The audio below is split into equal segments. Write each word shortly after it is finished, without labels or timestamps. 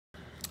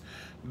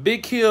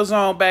Big Kills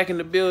on back in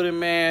the building,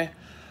 man.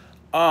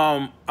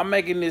 I'm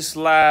making this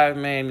live,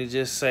 man, to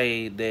just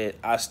say that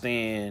I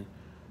stand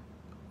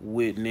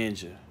with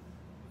Ninja.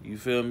 You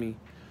feel me?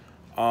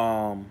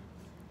 Um,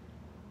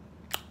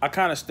 I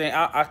kind of stand.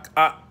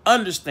 I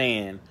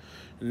understand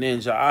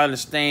Ninja. I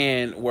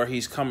understand where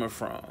he's coming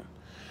from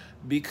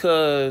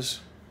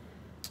because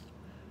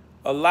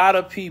a lot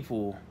of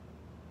people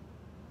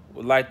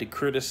would like to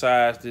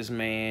criticize this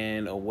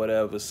man or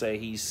whatever, say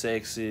he's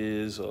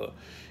sexist or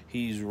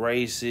he's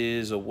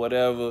racist or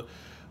whatever.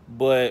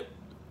 But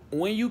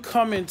when you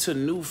come into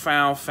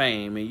newfound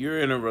fame and you're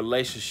in a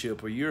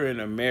relationship or you're in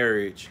a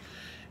marriage,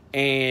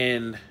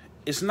 and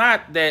it's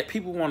not that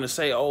people want to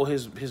say, oh,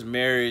 his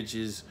marriage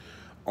is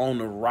on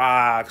the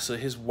rocks or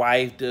his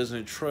wife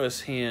doesn't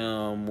trust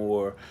him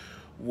or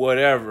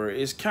whatever.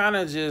 It's kind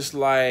of just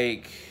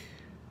like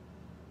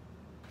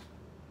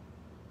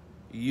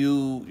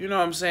you know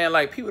what I'm saying?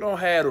 Like, people don't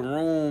have the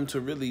room to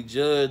really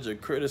judge or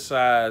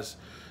criticize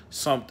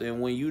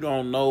something when you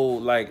don't know,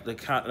 like,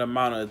 the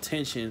amount of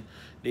attention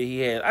that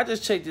he has. I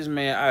just checked this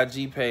man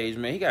IG page,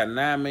 man. He got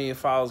 9 million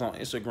followers on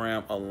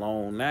Instagram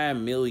alone.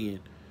 9 million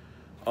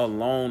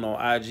alone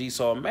on IG.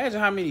 So imagine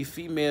how many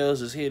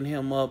females is hitting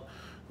him up,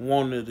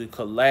 wanting to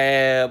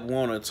collab,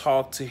 want to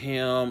talk to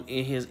him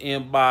in his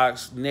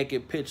inbox,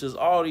 naked pictures,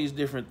 all these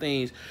different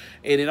things.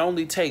 And it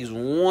only takes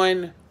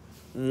one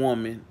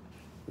woman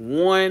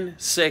 1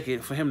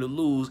 second for him to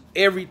lose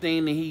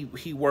everything that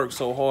he worked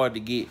so hard to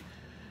get.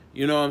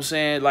 You know what I'm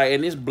saying? Like,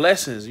 and it's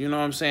blessings, you know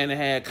what I'm saying, to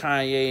have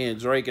Kanye and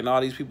Drake and all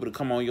these people to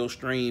come on your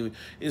stream.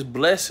 It's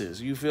blessings,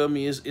 you feel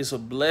me? It's a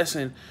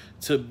blessing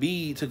to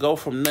go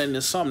from nothing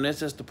to something. That's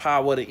just the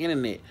power of the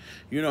internet.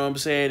 You know what I'm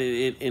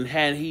saying? And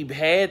had he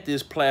had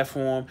this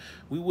platform,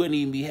 we wouldn't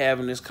even be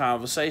having this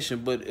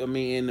conversation. But, I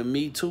mean, in the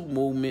Me Too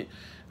movement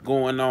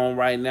going on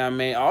right now,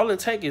 man, all it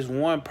takes is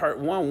one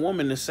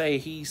woman to say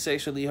he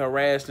sexually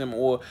harassed him,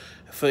 or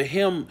for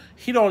him,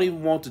 he don't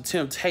even want the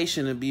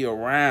temptation to be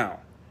around.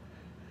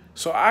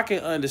 So I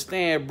can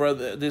understand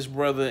this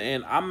brother,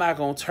 and I'm not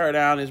going to tear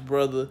down his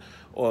brother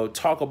or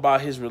talk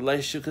about his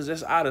relationship because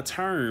that's out of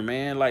turn,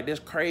 man. Like, that's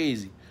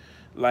crazy.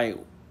 Like,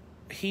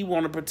 he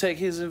want to protect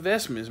his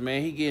investments,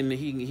 man.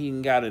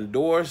 He got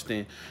endorsed,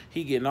 and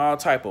he getting all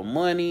type of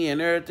money and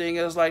everything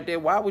else like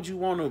that. Why would you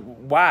want to,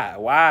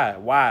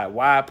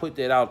 why put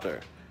that out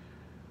there?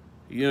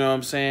 You know what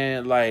I'm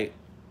saying? Like,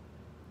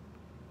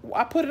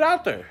 why put it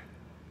out there?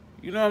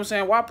 You know what I'm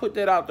saying? Why put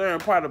that out there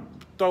and try to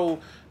throw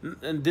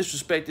and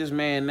disrespect this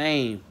man's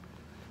name?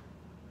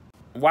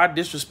 Why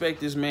disrespect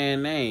this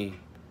man's name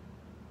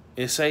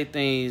and say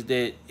things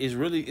that is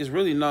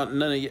really not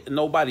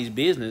nobody's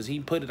business? He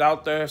put it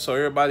out there so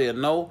everybody will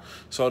know,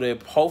 so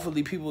that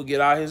hopefully people get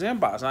out his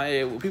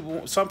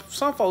inbox.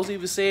 Some folks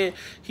even said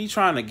he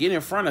trying to get in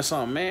front of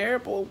something,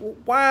 man.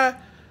 Why?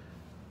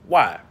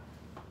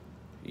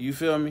 You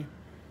feel me?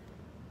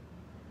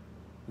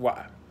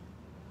 Why?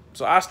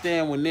 So I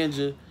stand with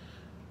Ninja.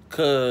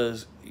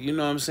 Cause, you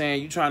know what I'm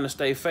saying, you trying to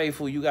stay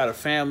faithful, you got a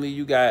family,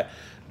 you got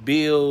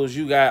bills,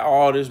 you got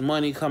all this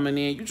money coming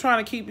in, you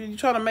trying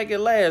to make it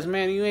last,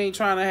 man. You ain't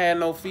trying to have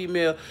no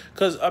female.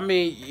 Cause, I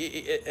mean,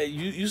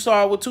 you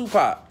saw it with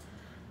Tupac.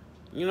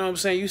 You know what I'm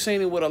saying? You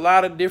seen it with a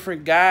lot of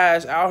different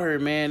guys out here,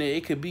 man.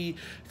 It could be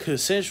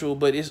consensual,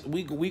 but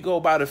we go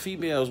by the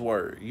female's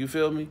word. You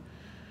feel me?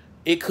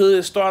 It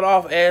could start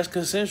off as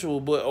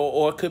consensual, but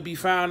or it could be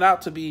found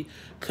out to be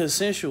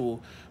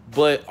consensual.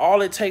 But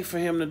all it takes for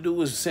him to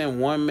do is send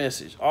one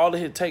message. All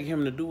it take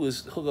him to do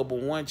is hook up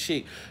with one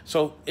chick.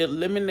 So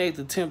eliminate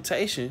the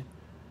temptation,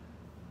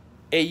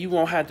 and you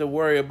won't have to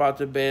worry about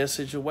the bad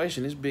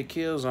situation. This Big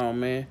Kill Zone,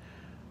 man.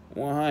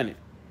 100.